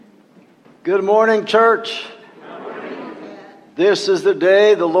Good morning, church. This is the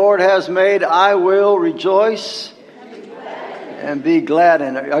day the Lord has made. I will rejoice and be glad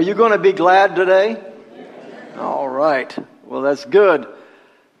in it. Are you going to be glad today? All right. Well, that's good.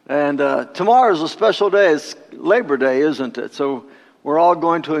 And tomorrow is a special day. It's Labor Day, isn't it? So we're all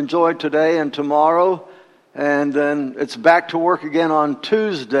going to enjoy today and tomorrow. And then it's back to work again on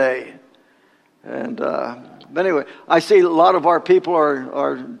Tuesday. And but anyway, I see a lot of our people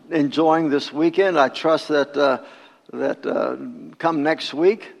are enjoying this weekend. I trust that come next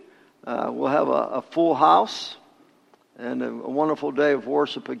week, we'll have a full house and a wonderful day of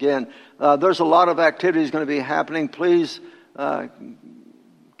worship again. There's a lot of activities going to be happening. Please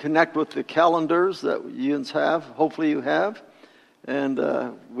connect with the calendars that you have. Hopefully you have. And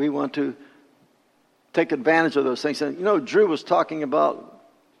we want to take advantage of those things. And you know, Drew was talking about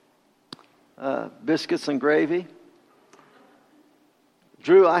biscuits and gravy.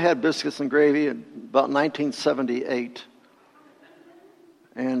 Drew, I had biscuits and gravy in about 1978.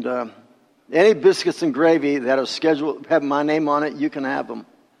 And any biscuits and gravy that are scheduled, have my name on it, you can have them.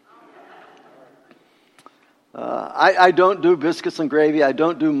 I don't do biscuits and gravy. I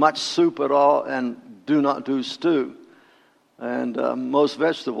don't do much soup at all, and do not do stew. And most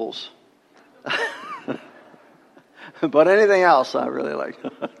vegetables. But anything else I really like.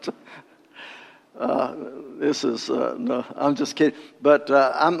 No, I'm just kidding. But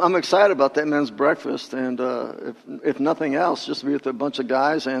I'm excited about that men's breakfast, and if nothing else, just be with a bunch of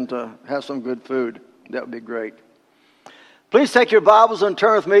guys and have some good food. That would be great. Please take your Bibles and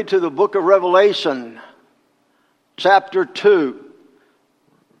turn with me to the book of Revelation, chapter 2.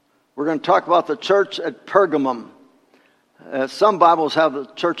 We're going to talk about the church at Pergamum. Some Bibles have the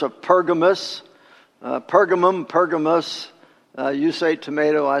church of Pergamus. Pergamum, Pergamus. You say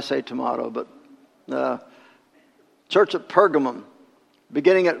tomato, I say tomato, but church at Pergamum,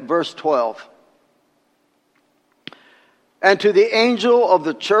 beginning at verse 12. And to the angel of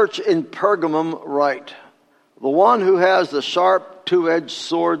the church in Pergamum write, the one who has the sharp two-edged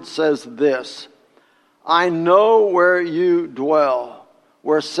sword says this, I know where you dwell,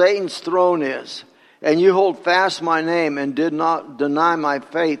 where Satan's throne is, and you hold fast my name and did not deny my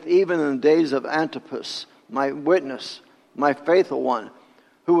faith, even in the days of Antipas, my witness, my faithful one,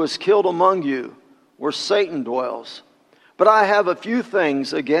 who was killed among you, where Satan dwells. But I have a few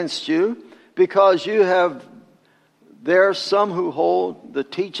things against you, because you have there some who hold the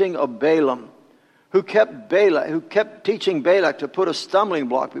teaching of Balaam, who kept teaching Balak to put a stumbling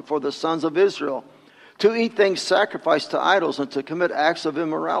block before the sons of Israel, to eat things sacrificed to idols and to commit acts of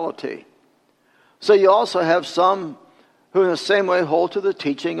immorality. So you also have some who in the same way hold to the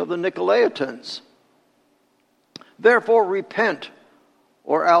teaching of the Nicolaitans. Therefore repent,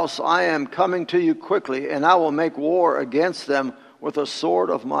 or else I am coming to you quickly, and I will make war against them with the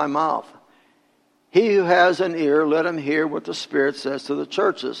sword of my mouth. He who has an ear, let him hear what the Spirit says to the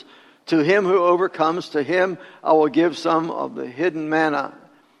churches. To him who overcomes, to him I will give some of the hidden manna,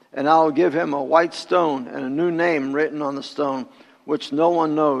 and I will give him a white stone and a new name written on the stone, which no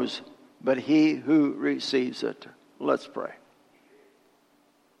one knows but he who receives it. Let's pray.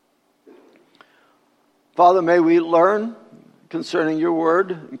 Father, may we learn concerning your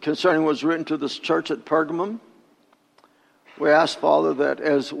word, concerning what's written to this church at Pergamum. We ask, Father, that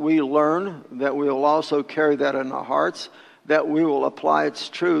as we learn, that we will also carry that in our hearts, that we will apply its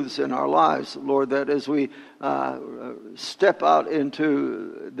truths in our lives, Lord, that as we step out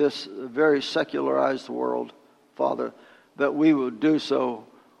into this very secularized world, Father, that we will do so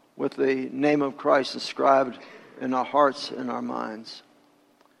with the name of Christ inscribed in our hearts and our minds.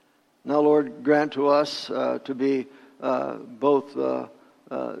 Now, Lord, grant to us to be both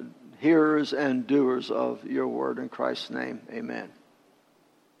hearers and doers of your word. In Christ's name, amen.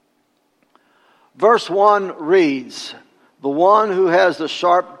 Verse 1 reads, the one who has the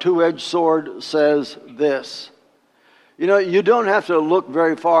sharp two-edged sword says this. You know, you don't have to look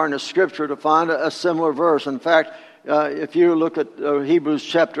very far in the scripture to find a similar verse. In fact, if you look at Hebrews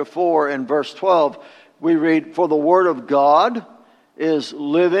chapter 4 and verse 12, we read, for the word of God is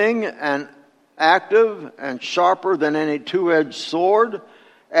living and active and sharper than any two-edged sword,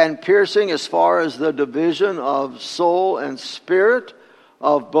 and piercing as far as the division of soul and spirit,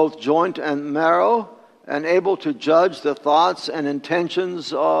 of both joint and marrow, and able to judge the thoughts and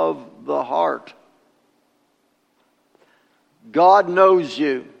intentions of the heart. God knows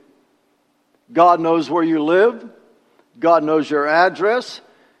you. God knows where you live. God knows your address.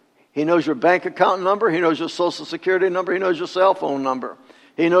 He knows your bank account number. He knows your social security number. He knows your cell phone number.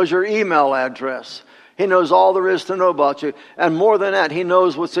 He knows your email address. He knows all there is to know about you. And more than that, He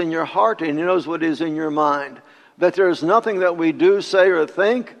knows what's in your heart, and He knows what is in your mind. That there is nothing that we do, say, or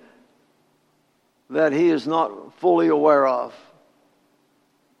think that he is not fully aware of.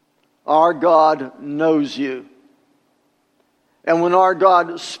 Our God knows you. And when our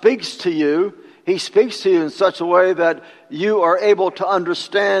God speaks to you, he speaks to you in such a way that you are able to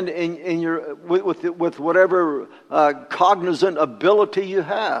understand with whatever cognizant ability you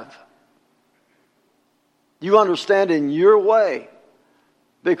have. You understand in your way,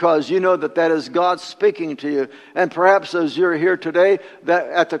 because you know that is God speaking to you. And perhaps as you're here today, that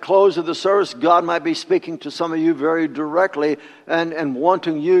at the close of the service, God might be speaking to some of you very directly and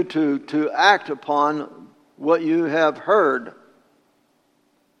wanting you to act upon what you have heard.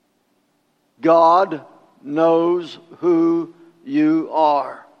 God knows who you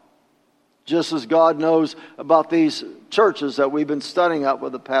are. Just as God knows about these churches that we've been studying up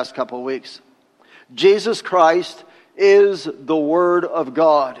with the past couple of weeks. Jesus Christ is the Word of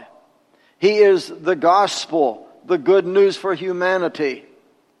God. He is the gospel, the good news for humanity.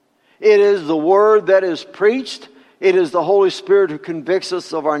 It is the Word that is preached. It is the Holy Spirit who convicts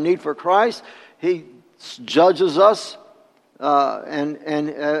us of our need for Christ. He judges us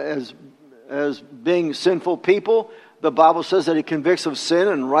as being sinful people. The Bible says that He convicts of sin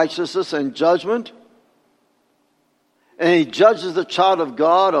and righteousness and judgment. And He judges the child of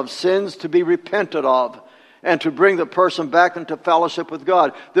God of sins to be repented of and to bring the person back into fellowship with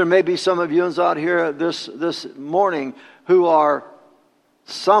God. There may be some of you out here this morning who are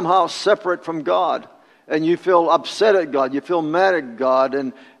somehow separate from God. And you feel upset at God. You feel mad at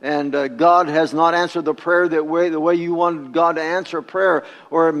God. And God has not answered the prayer the way you wanted God to answer a prayer.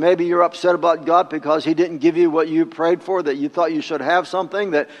 Or maybe you're upset about God because He didn't give you what you prayed for, that you thought you should have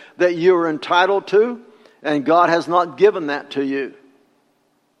something that you were entitled to. And God has not given that to you.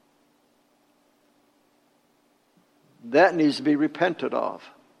 That needs to be repented of.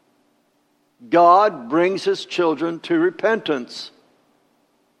 God brings His children to repentance.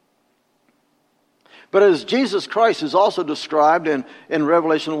 But as Jesus Christ is also described in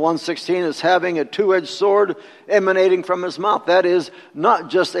Revelation 1:16 as having a two-edged sword emanating from His mouth. That is not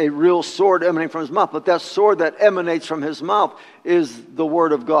just a real sword emanating from His mouth, but that sword that emanates from His mouth is the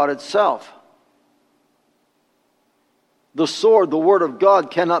Word of God itself. The sword, the Word of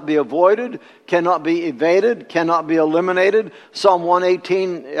God, cannot be avoided, cannot be evaded, cannot be eliminated. Psalm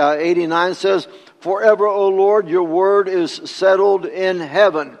 118:89 says, "Forever, O Lord, your word is settled in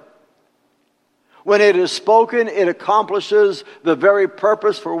heaven." When it is spoken, it accomplishes the very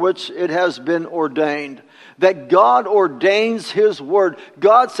purpose for which it has been ordained. That God ordains His Word.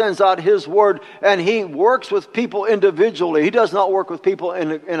 God sends out His Word, and He works with people individually. He does not work with people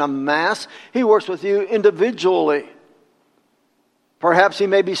in a mass. He works with you individually. Perhaps He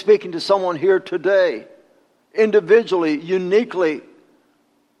may be speaking to someone here today, individually, uniquely,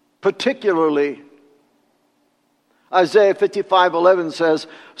 particularly. Isaiah 55:11 says,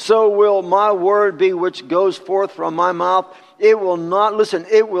 "So will my word be which goes forth from my mouth. It will not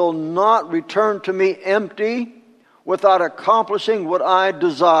return to me empty, without accomplishing what I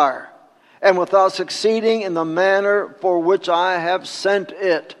desire, and without succeeding in the manner for which I have sent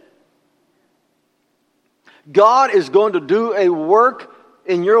it." God is going to do a work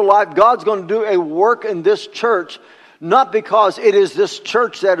in your life. God's going to do a work in this church. Not because it is this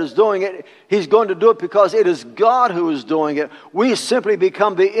church that is doing it. He's going to do it because it is God who is doing it. We simply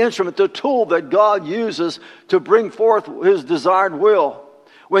become the instrument, the tool that God uses to bring forth His desired will.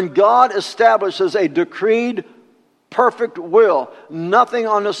 When God establishes a decreed, perfect will, nothing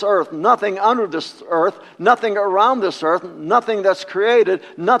on this earth, nothing under this earth, nothing around this earth, nothing that's created,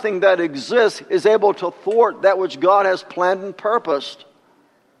 nothing that exists is able to thwart that which God has planned and purposed.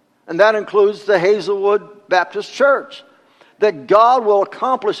 And that includes the Hazelwood Baptist Church. That God will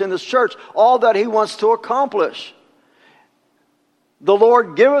accomplish in this church all that He wants to accomplish. The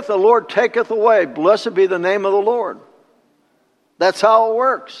Lord giveth, the Lord taketh away. Blessed be the name of the Lord. That's how it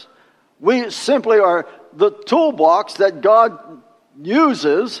works. We simply are the toolbox that God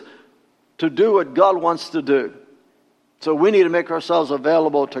uses to do what God wants to do. So we need to make ourselves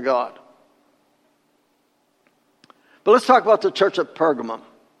available to God. But let's talk about the church at Pergamum.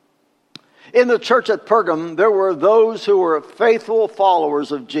 In the church at Pergamum, there were those who were faithful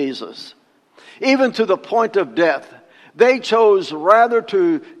followers of Jesus, even to the point of death. They chose rather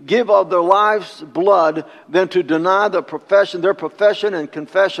to give of their lives' blood than to deny their profession and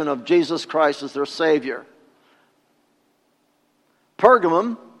confession of Jesus Christ as their Savior.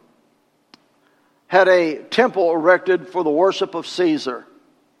 Pergamum had a temple erected for the worship of Caesar.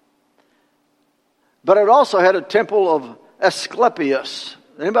 But it also had a temple of Asclepius.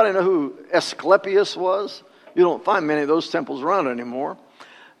 Anybody know who Asclepius was? You don't find many of those temples around anymore.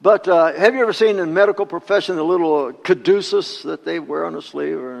 But have you ever seen in the medical profession the little caduceus that they wear on the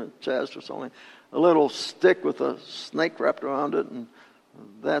sleeve or in the chest or something? A little stick with a snake wrapped around it, and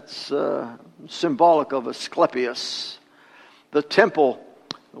that's symbolic of Asclepius. The temple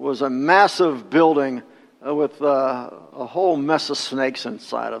was a massive building with a whole mess of snakes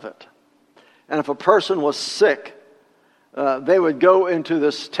inside of it. And if a person was sick, they would go into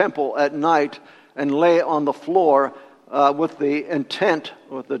this temple at night and lay on the floor with the intent,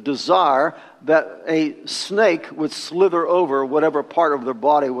 with the desire that a snake would slither over whatever part of their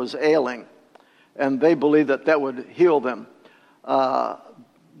body was ailing. And they believed that that would heal them. That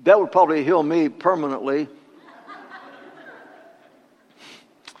would probably heal me permanently.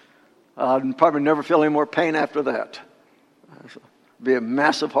 I'd probably never feel any more pain after that. It'd be a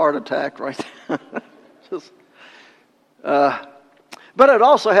massive heart attack right there. But it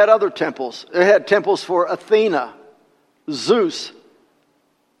also had other temples. It had temples for Athena, Zeus,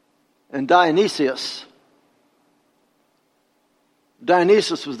 and Dionysius.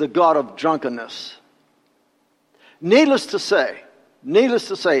 Dionysius was the god of drunkenness. Needless to say,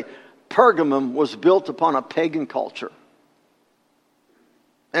 Pergamum was built upon a pagan culture.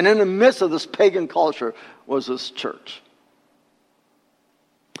 And in the midst of this pagan culture was this church.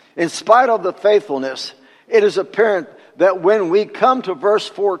 In spite of the faithfulness, it is apparent that when we come to verse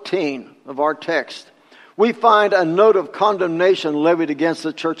 14 of our text, we find a note of condemnation levied against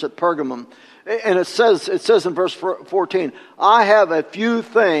the church at Pergamum. And it says in verse 14, I have a few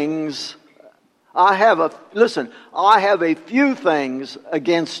things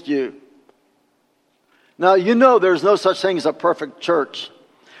against you. Now, you know there's no such thing as a perfect church.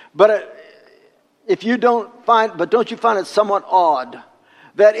 But don't you find it somewhat odd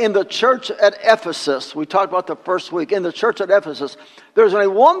that in the church at Ephesus, we talked about the first week, in the church at Ephesus, there's only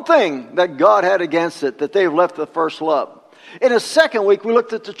one thing that God had against it, that they've left the first love. In the second week, we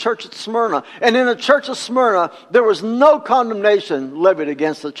looked at the church at Smyrna. And in the church of Smyrna, there was no condemnation levied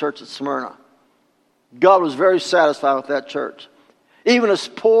against the church at Smyrna. God was very satisfied with that church. Even as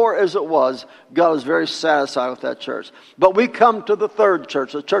poor as it was, God was very satisfied with that church. But we come to the third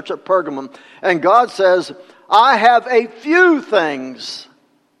church, the church at Pergamum, and God says, I have a few things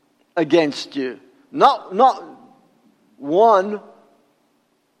against you. Not one,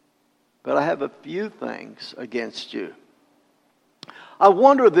 but I have a few things against you. I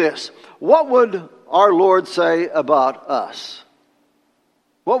wonder this, what would our Lord say about us?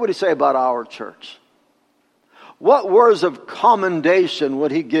 What would He say about our church? What words of commendation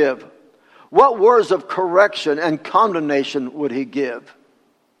would He give? What words of correction and condemnation would He give?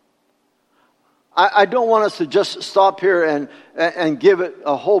 I don't want us to just stop here and give it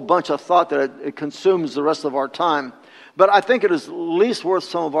a whole bunch of thought that it consumes the rest of our time. But I think it is at least worth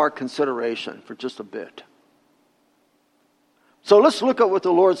some of our consideration for just a bit. So let's look at what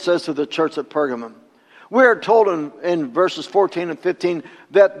the Lord says to the church at Pergamum. We are told in verses 14 and 15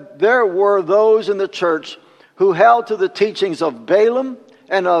 that there were those in the church who held to the teachings of Balaam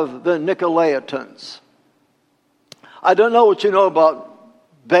and of the Nicolaitans. I don't know what you know about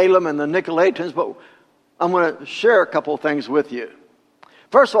Balaam and the Nicolaitans, but I'm going to share a couple of things with you.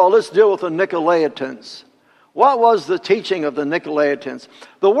 First of all, let's deal with the Nicolaitans. What was the teaching of the Nicolaitans?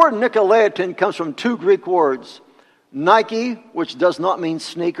 The word Nicolaitan comes from two Greek words. Nike, which does not mean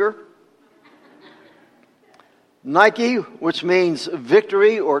sneaker. Nike, which means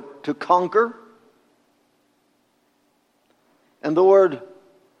victory or to conquer. And the word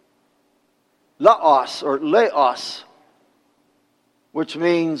laos or leos, which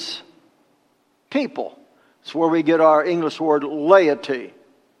means people. It's where we get our English word laity.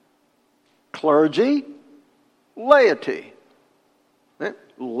 Clergy, laity.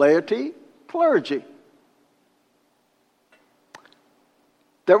 Laity, clergy.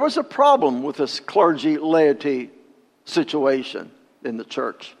 There was a problem with this clergy-laity situation in the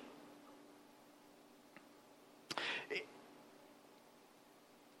church.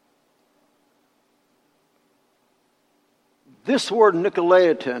 This word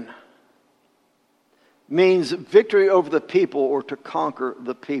Nicolaitan means victory over the people or to conquer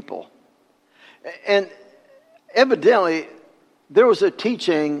the people. And evidently, there was a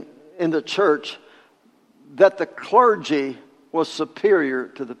teaching in the church that the clergy was superior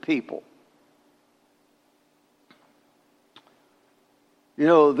to the people. You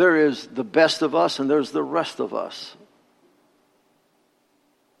know, there is the best of us and there's the rest of us.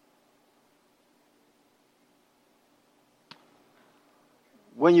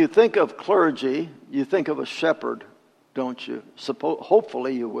 When you think of clergy, you think of a shepherd, don't you?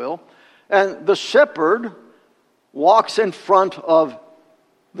 Hopefully you will. And the shepherd walks in front of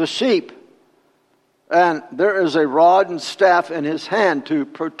the sheep. And there is a rod and staff in his hand to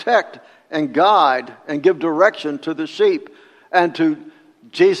protect and guide and give direction to the sheep. And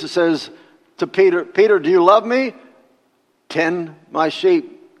Jesus says to Peter, Peter, do you love me? Tend my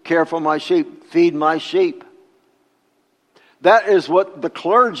sheep, care for my sheep, feed my sheep. That is what the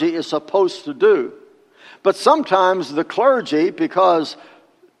clergy is supposed to do. But sometimes the clergy, because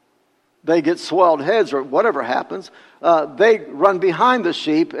they get swelled heads or whatever happens, they run behind the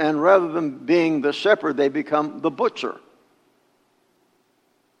sheep, and rather than being the shepherd, they become the butcher.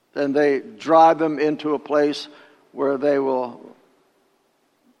 And they drive them into a place where they will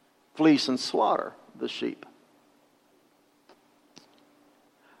fleece and slaughter the sheep.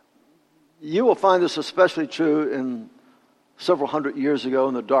 You will find this especially true in several hundred years ago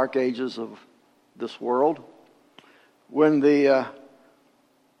in the dark ages of this world, when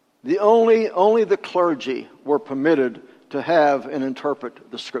only the clergy were permitted to have and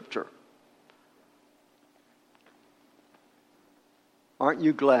interpret the Scripture. Aren't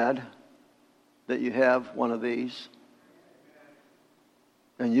you glad that you have one of these?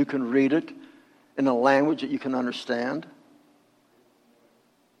 And you can read it in a language that you can understand?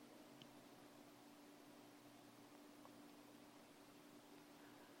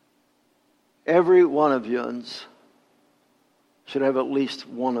 Every one of you should have at least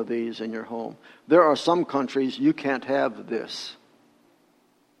one of these in your home. There are some countries you can't have this.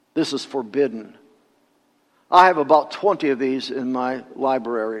 This is forbidden. I have about 20 of these in my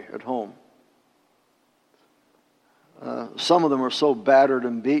library at home. Some of them are so battered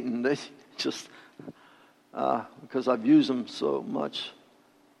and beaten, they just because I've used them so much.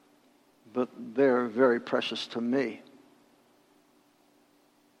 But they're very precious to me.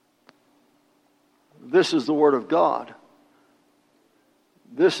 This is the Word of God.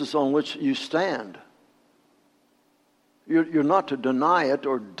 This is on which you stand. You're not to deny it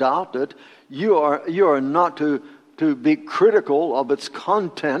or doubt it. You are not to be critical of its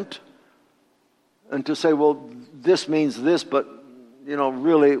content and to say, well, this means this, but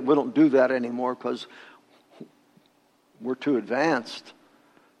really we don't do that anymore because we're too advanced.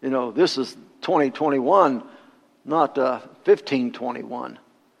 This is 2021, not 1521.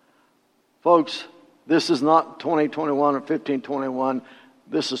 Folks, this is not 2021 or 1521.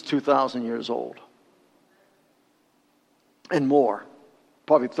 This is 2,000 years old. And more.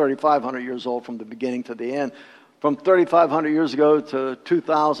 Probably 3,500 years old from the beginning to the end. From 3,500 years ago to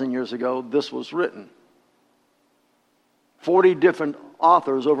 2,000 years ago, this was written. 40 different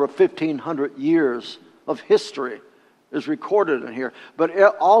authors over 1,500 years of history is recorded in here. But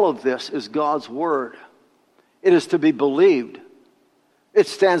all of this is God's Word. It is to be believed. It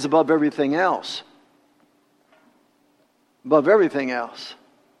stands above everything else. Above everything else.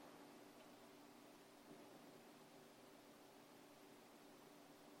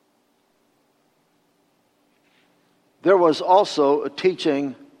 There was also a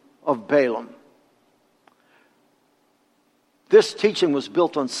teaching of Balaam. This teaching was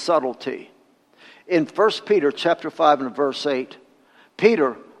built on subtlety. In 1 Peter chapter 5 and verse 8,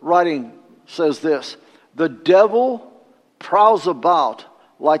 Peter writing says this, "The devil prowls about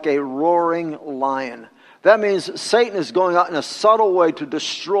like a roaring lion." That means Satan is going out in a subtle way to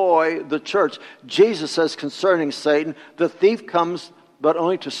destroy the church. Jesus says concerning Satan, the thief comes but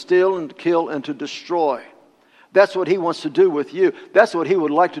only to steal and kill and to destroy. That's what he wants to do with you. That's what he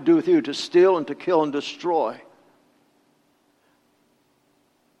would like to do with you, to steal and to kill and destroy.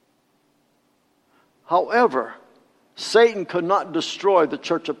 However, Satan could not destroy the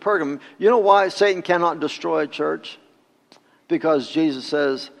church of Pergamum. You know why Satan cannot destroy a church? Because Jesus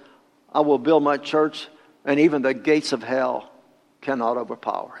says, "I will build my church, and even the gates of hell cannot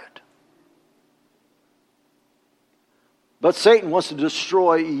overpower it." But Satan wants to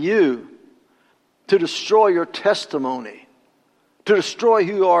destroy you, to destroy your testimony, to destroy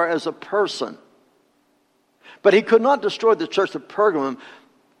who you are as a person. But he could not destroy the church of Pergamum.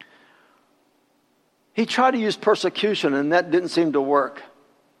 He tried to use persecution, and that didn't seem to work.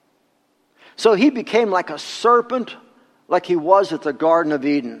 So he became like a serpent, like he was at the Garden of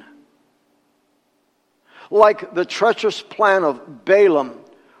Eden. Like the treacherous plan of Balaam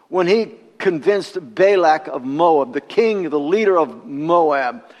when he convinced Balak of Moab, the king, the leader of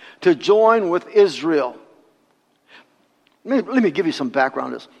Moab, to join with Israel. Let me give you some background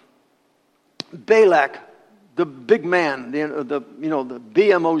on this. Balak, the big man, the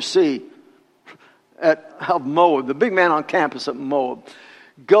BMOC of Moab, the big man on campus at Moab,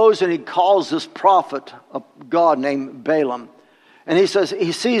 goes and he calls this prophet of God named Balaam. And he says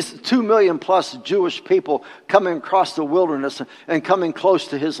he sees 2 million plus Jewish people coming across the wilderness and coming close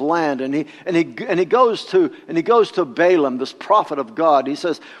to his land. And he goes to Balaam, this prophet of God. He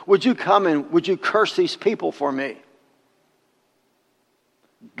says, would you come and would you curse these people for me?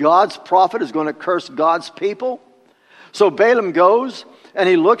 God's prophet is going to curse God's people. So Balaam goes and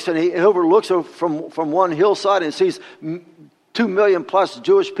he looks and he overlooks from one hillside and sees 2 million plus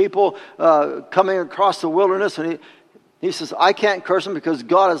Jewish people coming across the wilderness. And he says, I can't curse them because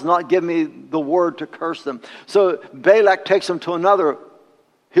God has not given me the word to curse them. So Balak takes him to another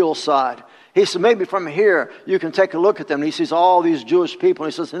hillside. He said, maybe from here you can take a look at them. And he sees all these Jewish people.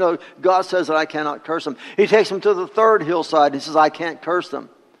 And he says, no, God says that I cannot curse them. He takes him to the third hillside. And he says, I can't curse them.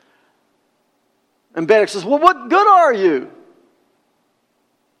 And Balak says, well, what good are you?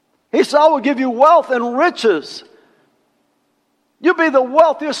 He said, I will give you wealth and riches. You'll be the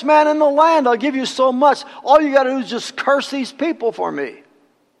wealthiest man in the land. I'll give you so much. All you got to do is just curse these people for me.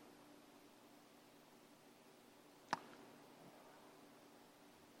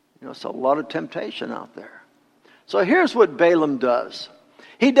 You know, it's a lot of temptation out there. So here's what Balaam does.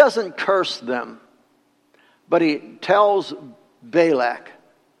 He doesn't curse them, but he tells Balak,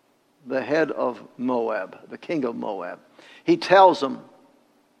 the head of Moab, the king of Moab, he tells him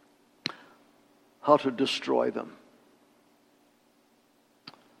how to destroy them.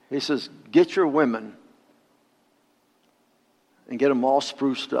 He says, get your women and get them all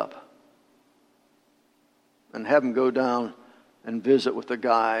spruced up and have them go down and visit with the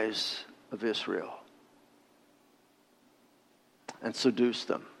guys of Israel and seduce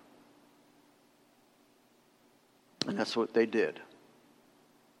them. And that's what they did.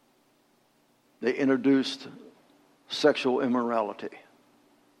 They introduced sexual immorality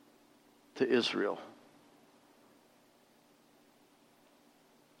to Israel.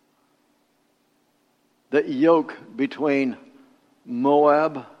 The yoke between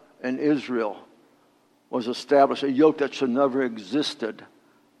Moab and Israel was established. A yoke that should never existed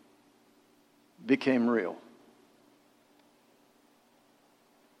became real.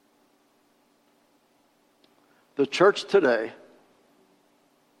 The church today,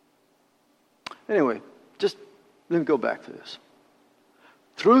 anyway, just let me go back to this.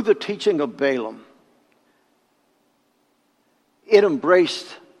 Through the teaching of Balaam, it embraced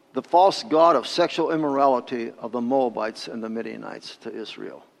the false god of sexual immorality of the Moabites and the Midianites to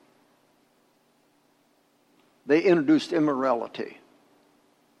Israel. They introduced immorality.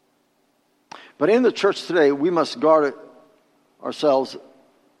 But in the church today, we must guard ourselves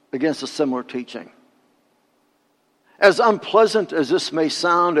against a similar teaching. As unpleasant as this may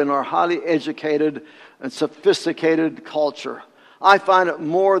sound in our highly educated and sophisticated culture, I find it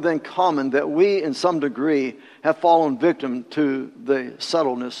more than common that we, in some degree, have fallen victim to the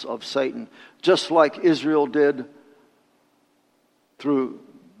subtleness of Satan, just like Israel did through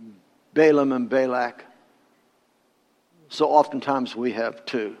Balaam and Balak. So oftentimes we have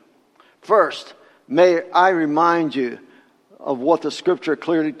too. First, may I remind you of what the Scripture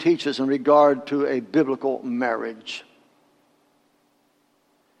clearly teaches in regard to a biblical marriage.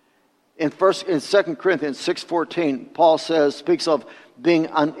 In 2 Corinthians 6:14, Paul speaks of being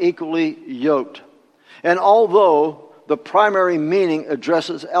unequally yoked. And although the primary meaning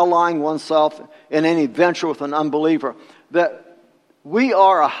addresses allying oneself in any venture with an unbeliever, that we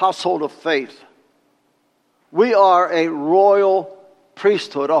are a household of faith. We are a royal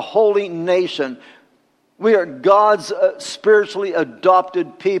priesthood, a holy nation. We are God's spiritually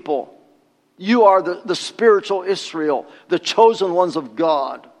adopted people. You are the spiritual Israel, the chosen ones of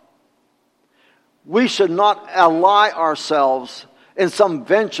God. We should not ally ourselves in some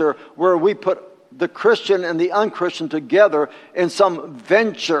venture where we put the Christian and the unchristian together in some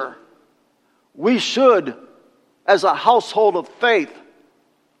venture. We should, as a household of faith,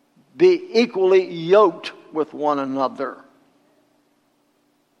 be equally yoked with one another.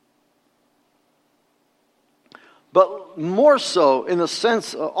 But more so in the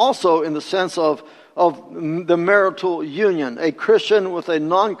sense, also in the sense of the marital union. A Christian with a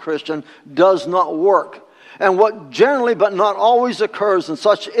non-Christian does not work. And what generally but not always occurs in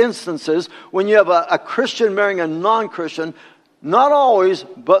such instances, when you have a Christian marrying a non-Christian, not always,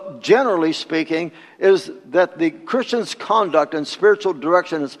 but generally speaking, is that the Christian's conduct and spiritual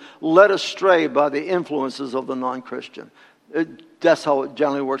direction is led astray by the influences of the non-Christian. That's how it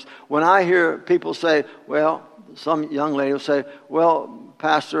generally works. When I hear people say, well, some young lady will say, well,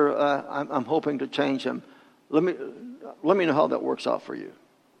 Pastor, I'm hoping to change him. Let me know how that works out for you.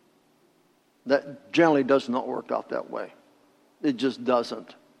 That generally does not work out that way. It just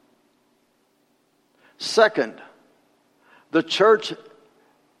doesn't. Second, the church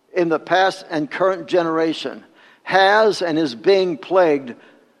in the past and current generation has and is being plagued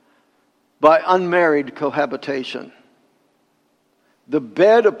by unmarried cohabitation. The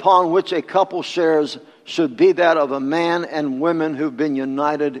bed upon which a couple shares should be that of a man and women who've been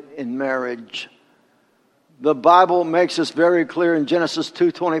united in marriage. The Bible makes this very clear in Genesis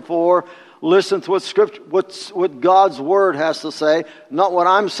 2:24. Listen to what God's Word has to say. Not what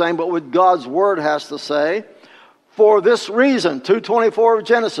I'm saying, but what God's Word has to say. For this reason, 2:24 of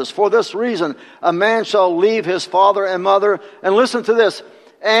Genesis, for this reason, a man shall leave his father and mother, and listen to this,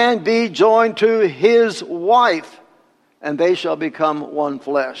 and be joined to his wife, and they shall become one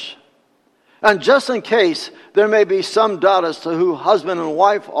flesh. And just in case there may be some doubt as to who husband and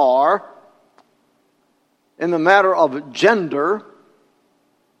wife are, in the matter of gender,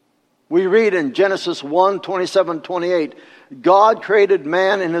 we read in Genesis 1:27-28, God created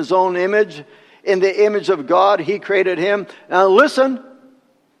man in his own image. In the image of God, he created him. Now listen,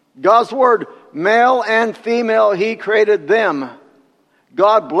 God's word, male and female, he created them.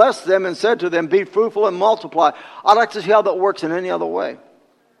 God blessed them and said to them, be fruitful and multiply. I'd like to see how that works in any other way.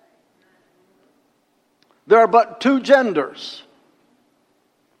 There are but two genders.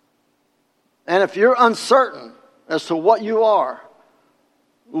 And if you're uncertain as to what you are,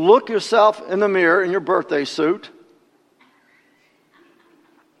 look yourself in the mirror in your birthday suit,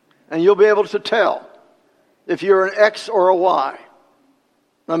 and you'll be able to tell if you're an X or a Y,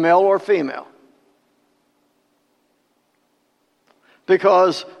 a male or a female.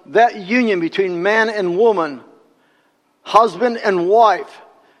 Because that union between man and woman, husband and wife,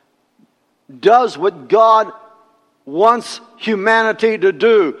 does what God wants humanity to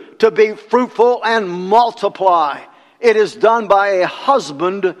do, to be fruitful and multiply. It is done by a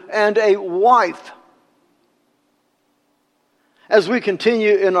husband and a wife. As we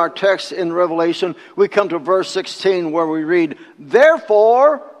continue in our text in Revelation, we come to verse 16 where we read,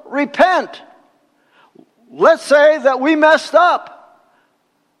 therefore, repent. Let's say that we messed up.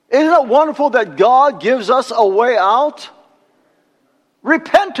 Isn't it wonderful that God gives us a way out?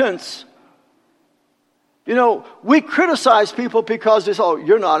 Repentance. You know, we criticize people because they say, oh,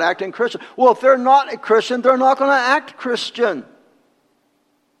 you're not acting Christian. Well, if they're not a Christian, they're not going to act Christian.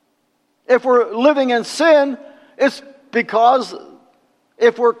 If we're living in sin, it's because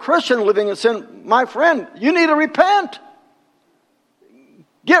if we're Christian living in sin, my friend, you need to repent.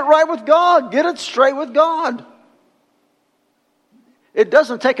 Get right with God. Get it straight with God. It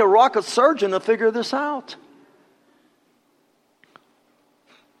doesn't take a rocket surgeon to figure this out.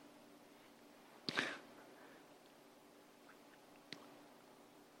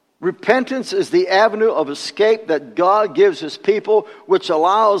 Repentance is the avenue of escape that God gives His people, which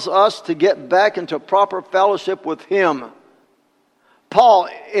allows us to get back into proper fellowship with Him. Paul,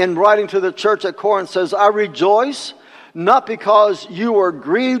 in writing to the church at Corinth, says, I rejoice, not because you were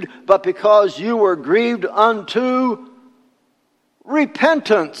grieved, but because you were grieved unto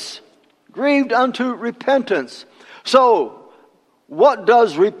repentance. Grieved unto repentance. So, what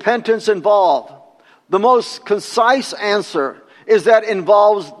does repentance involve? The most concise answer is that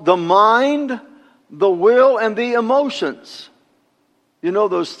involves the mind, the will, and the emotions. You know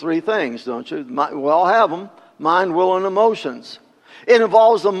those three things, don't you? We all have them. Mind, will, and emotions. It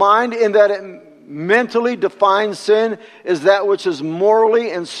involves the mind in that it mentally defines sin as that which is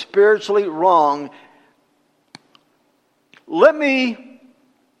morally and spiritually wrong. Let me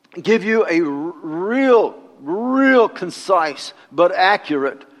give you a real concise but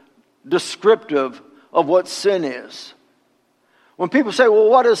accurate descriptive of what sin is. When people say, well,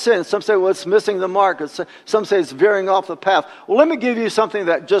 what is sin? Some say, well, it's missing the mark. Some say it's veering off the path. Well, let me give you something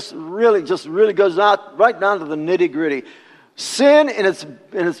that just really goes out right down to the nitty-gritty. Sin in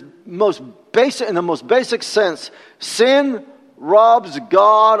the most basic sense, sin robs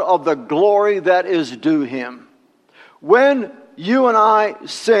God of the glory that is due Him. When you and I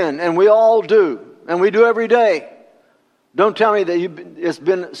sin, and we all do, and we do every day, don't tell me that it's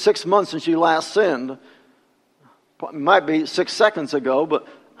been 6 months since you last sinned. It might be 6 seconds ago, but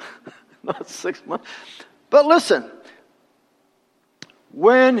not 6 months. But listen,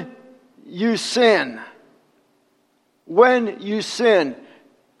 when you sin,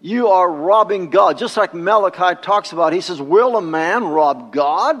 you are robbing God. Just like Malachi talks about, he says, will a man rob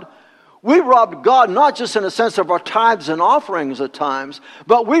God? We rob God not just in the sense of our tithes and offerings at times,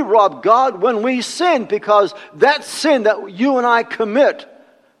 but we rob God when we sin, because that sin that you and I commit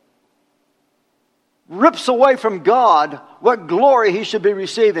rips away from God what glory He should be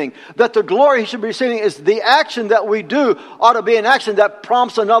receiving. That the glory He should be receiving is the action that we do ought to be an action that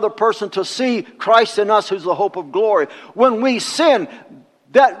prompts another person to see Christ in us, who's the hope of glory. When we sin,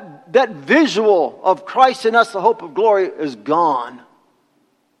 that visual of Christ in us, the hope of glory, is gone.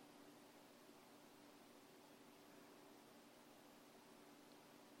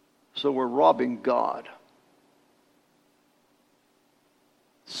 So we're robbing God.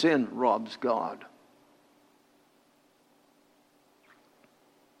 Sin robs God.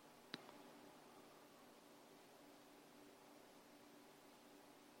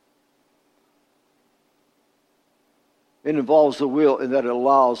 It involves the will in that it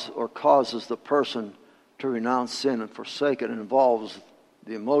allows or causes the person to renounce sin and forsake it. It involves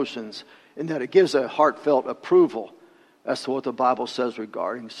the emotions in that it gives a heartfelt approval as to what the Bible says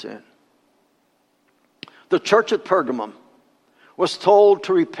regarding sin. The church at Pergamum was told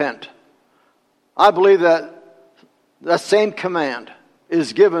to repent. I believe that that same command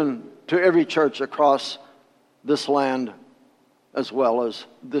is given to every church across this land as well as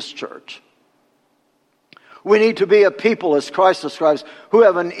this church. We need to be a people, as Christ describes, who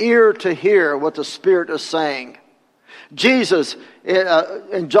have an ear to hear what the Spirit is saying. Jesus,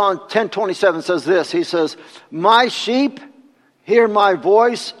 in John 10:27 says this. He says, "My sheep hear my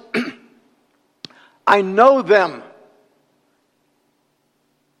voice. I know them,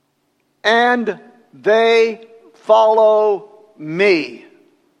 and they follow me."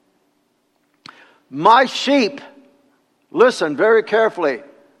 My sheep, listen very carefully.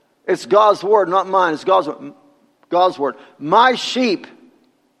 It's God's word, not mine. It's God's word. My sheep,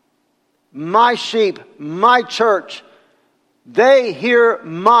 my church, they hear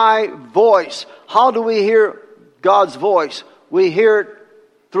my voice. How do we hear God's voice? We hear it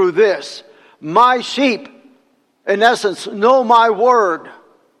through this. My sheep, in essence, know my word.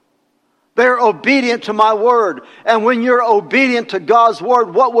 They're obedient to my word. And when you're obedient to God's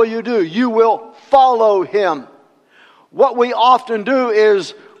word, what will you do? You will follow Him. What we often do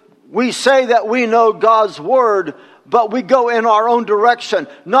is we say that we know God's word, but we go in our own direction,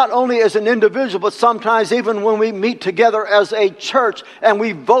 not only as an individual, but sometimes even when we meet together as a church and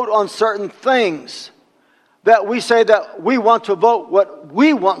we vote on certain things, that we say that we want to vote what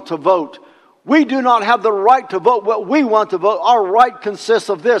we want to vote. We do not have the right to vote what we want to vote. Our right consists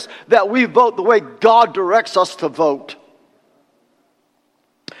of this, that we vote the way God directs us to vote.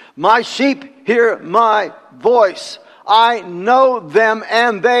 My sheep hear my voice. I know them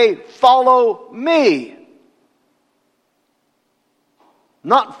and they follow me.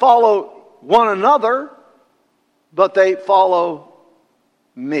 Not follow one another, but they follow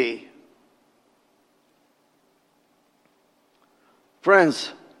me.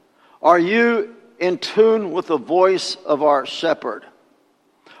 Friends, are you in tune with the voice of our shepherd?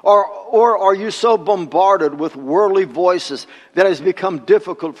 Or are you so bombarded with worldly voices that it has become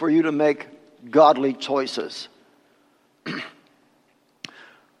difficult for you to make godly choices?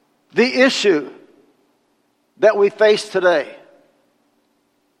 The issue that we face today,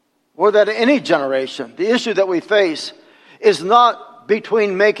 or that any generation, the issue that we face is not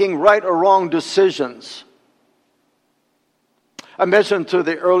between making right or wrong decisions. I mentioned to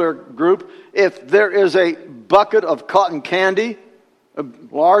the earlier group, if there is a bucket of cotton candy, a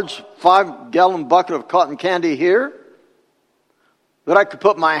large 5-gallon bucket of cotton candy here, that I could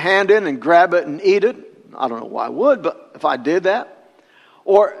put my hand in and grab it and eat it. I don't know why I would, but if I did that.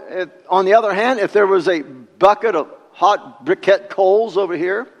 Or on the other hand, if there was a bucket of hot briquette coals over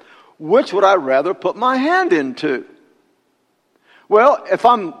here, which would I rather put my hand into? Well, if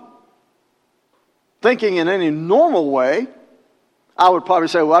I'm thinking in any normal way, I would probably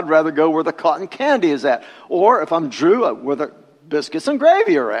say, well, I'd rather go where the cotton candy is at. Or if I'm Drew, where the biscuits and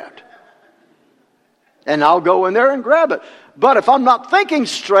gravy are at. And I'll go in there and grab it. But if I'm not thinking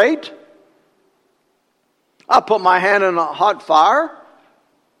straight, I'll put my hand in a hot fire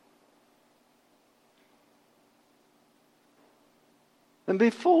and be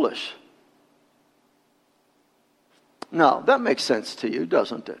foolish. No, that makes sense to you,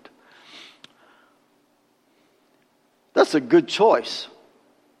 doesn't it? That's a good choice.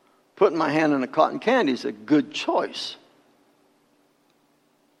 Putting my hand in a cotton candy is a good choice.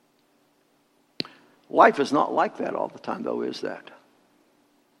 Life is not like that all the time, though, is that?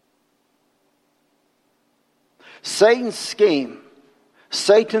 Satan's scheme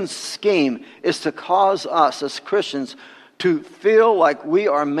is to cause us as Christians to feel like we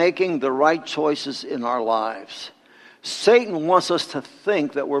are making the right choices in our lives. Satan wants us to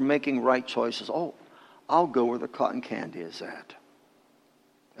think that we're making right choices. Oh, I'll go where the cotton candy is at.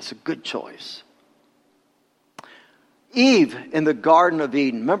 That's a good choice. Eve in the Garden of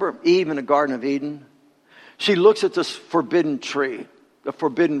Eden. Remember Eve in the Garden of Eden? She looks at this forbidden tree, the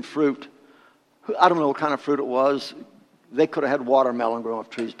forbidden fruit. I don't know what kind of fruit it was. They could have had watermelon growing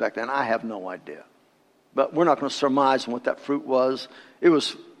off trees back then. I have no idea. But we're not going to surmise what that fruit was. It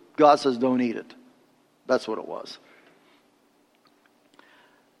was, God says, don't eat it. That's what it was.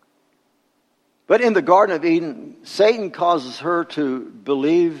 But in the Garden of Eden, Satan causes her to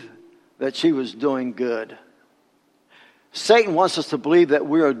believe that she was doing good. Satan wants us to believe that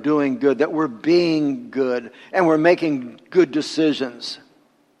we are doing good, that we're being good, and we're making good decisions.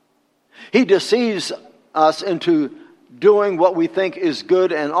 He deceives us into doing what we think is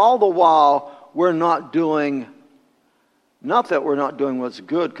good, and all the while we're not doing, not that we're not doing what's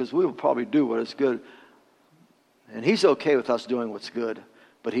good, because we will probably do what is good. And he's okay with us doing what's good,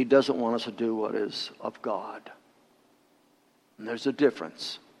 but he doesn't want us to do what is of God. And there's a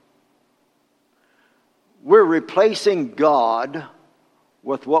difference. We're replacing God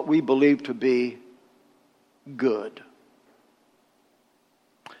with what we believe to be good.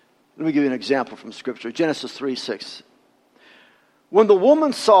 Let me give you an example from Scripture. Genesis 3:6. When the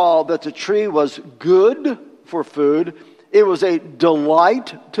woman saw that the tree was good for food, it was a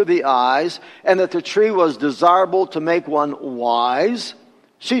delight to the eyes, and that the tree was desirable to make one wise,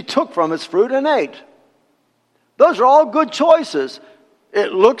 she took from its fruit and ate. Those are all good choices.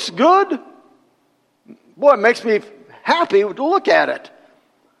 It looks good. Boy, it makes me happy to look at it.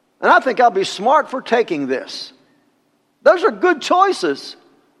 And I think I'll be smart for taking this. Those are good choices.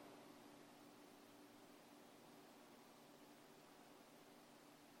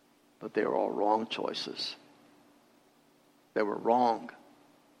 But they were all wrong choices. They were wrong.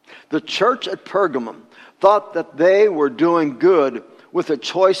 The church at Pergamum thought that they were doing good with the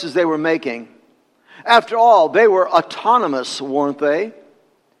choices they were making. After all, they were autonomous, weren't they?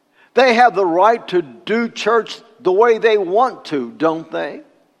 They have the right to do church the way they want to, don't they?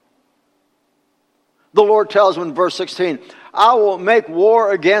 The Lord tells them in verse 16, I will make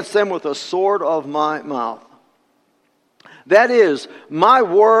war against them with the sword of my mouth. That is, my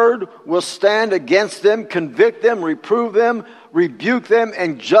word will stand against them, convict them, reprove them, rebuke them,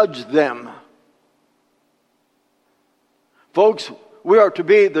 and judge them. Folks, we are to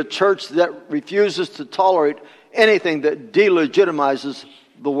be the church that refuses to tolerate anything that delegitimizes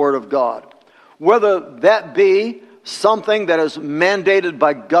the Word of God. Whether that be something that is mandated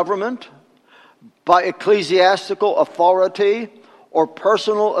by government, by ecclesiastical authority, or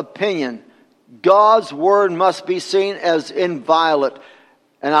personal opinion, God's Word must be seen as inviolate.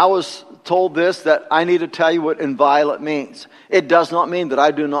 And I was told this, that I need to tell you what inviolate means. It does not mean that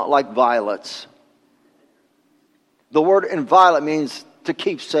I do not like violets. The word inviolate means to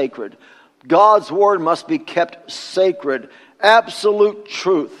keep sacred. God's Word must be kept sacred. Absolute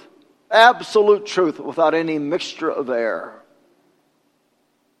truth without any mixture of error.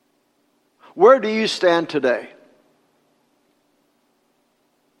 Where do you stand today?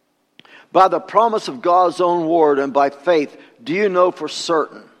 By the promise of God's own Word and by faith, do you know for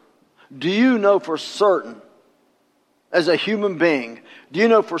certain? Do you know for certain, as a human being, do you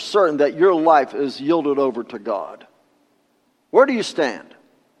know for certain that your life is yielded over to God? Where do you stand?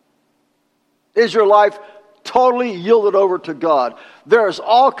 Is your life totally yielded over to God? There's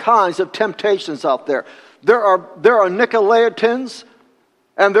all kinds of temptations out there. There are Nicolaitans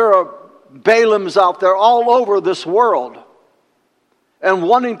and there are Balaams out there all over this world. And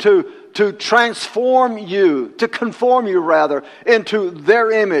wanting to transform you, to conform you rather, into their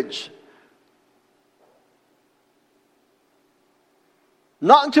image.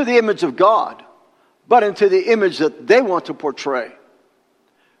 Not into the image of God, but into the image that they want to portray.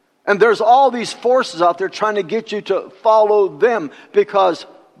 And there's all these forces out there trying to get you to follow them because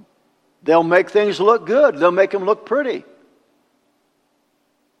they'll make things look good. They'll make them look pretty.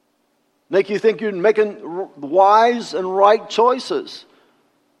 Make you think you're making wise and right choices.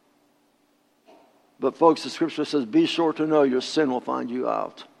 But folks, the Scripture says, be sure to know your sin will find you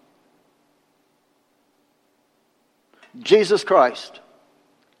out. Jesus Christ.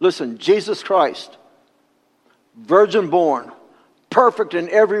 Listen, Jesus Christ, virgin born, perfect in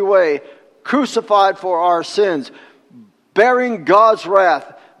every way, crucified for our sins, bearing God's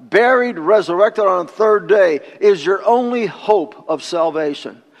wrath, buried, resurrected on the third day, is your only hope of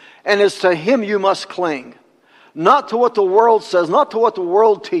salvation. And it's to Him you must cling. Not to what the world says, not to what the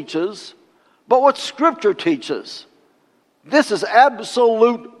world teaches, but what Scripture teaches. This is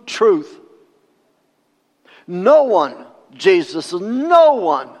absolute truth. No one, Jesus says, no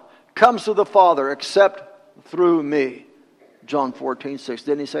one comes to the Father except through me. John 14:6.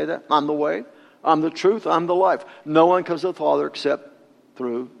 Didn't He say that? I'm the way, I'm the truth, I'm the life. No one comes to the Father except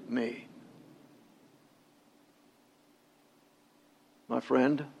through me. My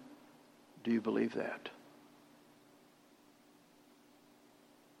friend, do you believe that?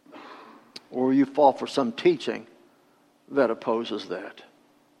 Or will you fall for some teaching that opposes that?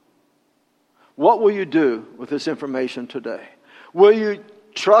 What will you do with this information today? Will you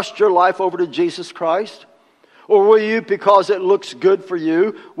trust your life over to Jesus Christ? Or will you, because it looks good for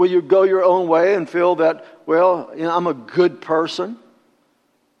you, will you go your own way and feel that, well, I'm a good person?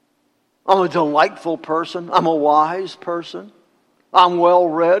 I'm a delightful person. I'm a wise person. I'm well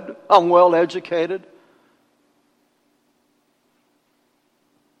read. I'm well educated.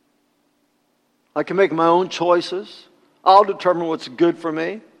 I can make my own choices. I'll determine what's good for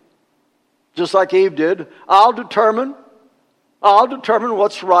me. Just like Eve did. I'll determine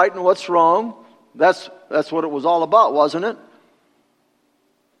what's right and what's wrong. That's what it was all about, wasn't it?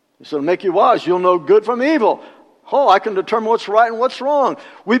 He said, make you wise. You'll know good from evil. Oh, I can determine what's right and what's wrong.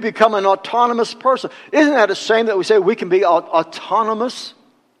 We become an autonomous person. Isn't that a shame that we say we can be autonomous?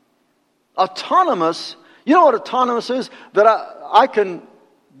 Autonomous? You know what autonomous is? That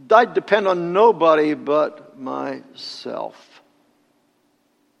I depend on nobody but myself.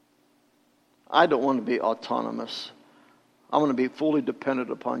 I don't want to be autonomous. I want to be fully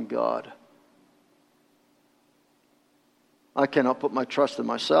dependent upon God. I cannot put my trust in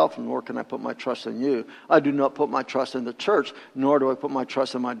myself, nor can I put my trust in you. I do not put my trust in the church, nor do I put my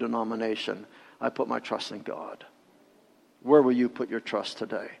trust in my denomination. I put my trust in God. Where will you put your trust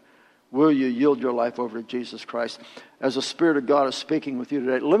today? Will you yield your life over to Jesus Christ? As the Spirit of God is speaking with you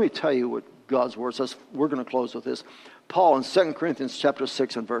today, let me tell you what God's Word says. We're going to close with this. Paul in 2 Corinthians chapter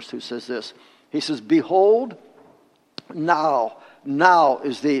 6 and verse 2 says this. He says, behold, now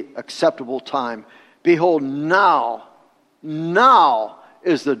is the acceptable time. Behold, now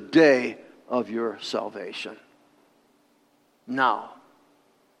is the day of your salvation. Now.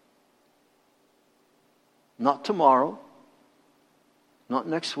 Not tomorrow. Not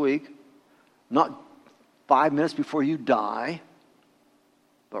next week. Not 5 minutes before you die.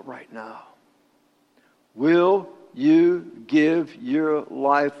 But right now. Will you give your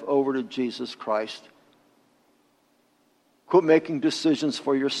life over to Jesus Christ? Quit making decisions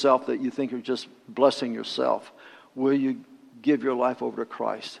for yourself that you think are just blessing yourself. Will you give your life over to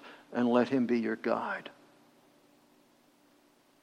Christ and let Him be your guide?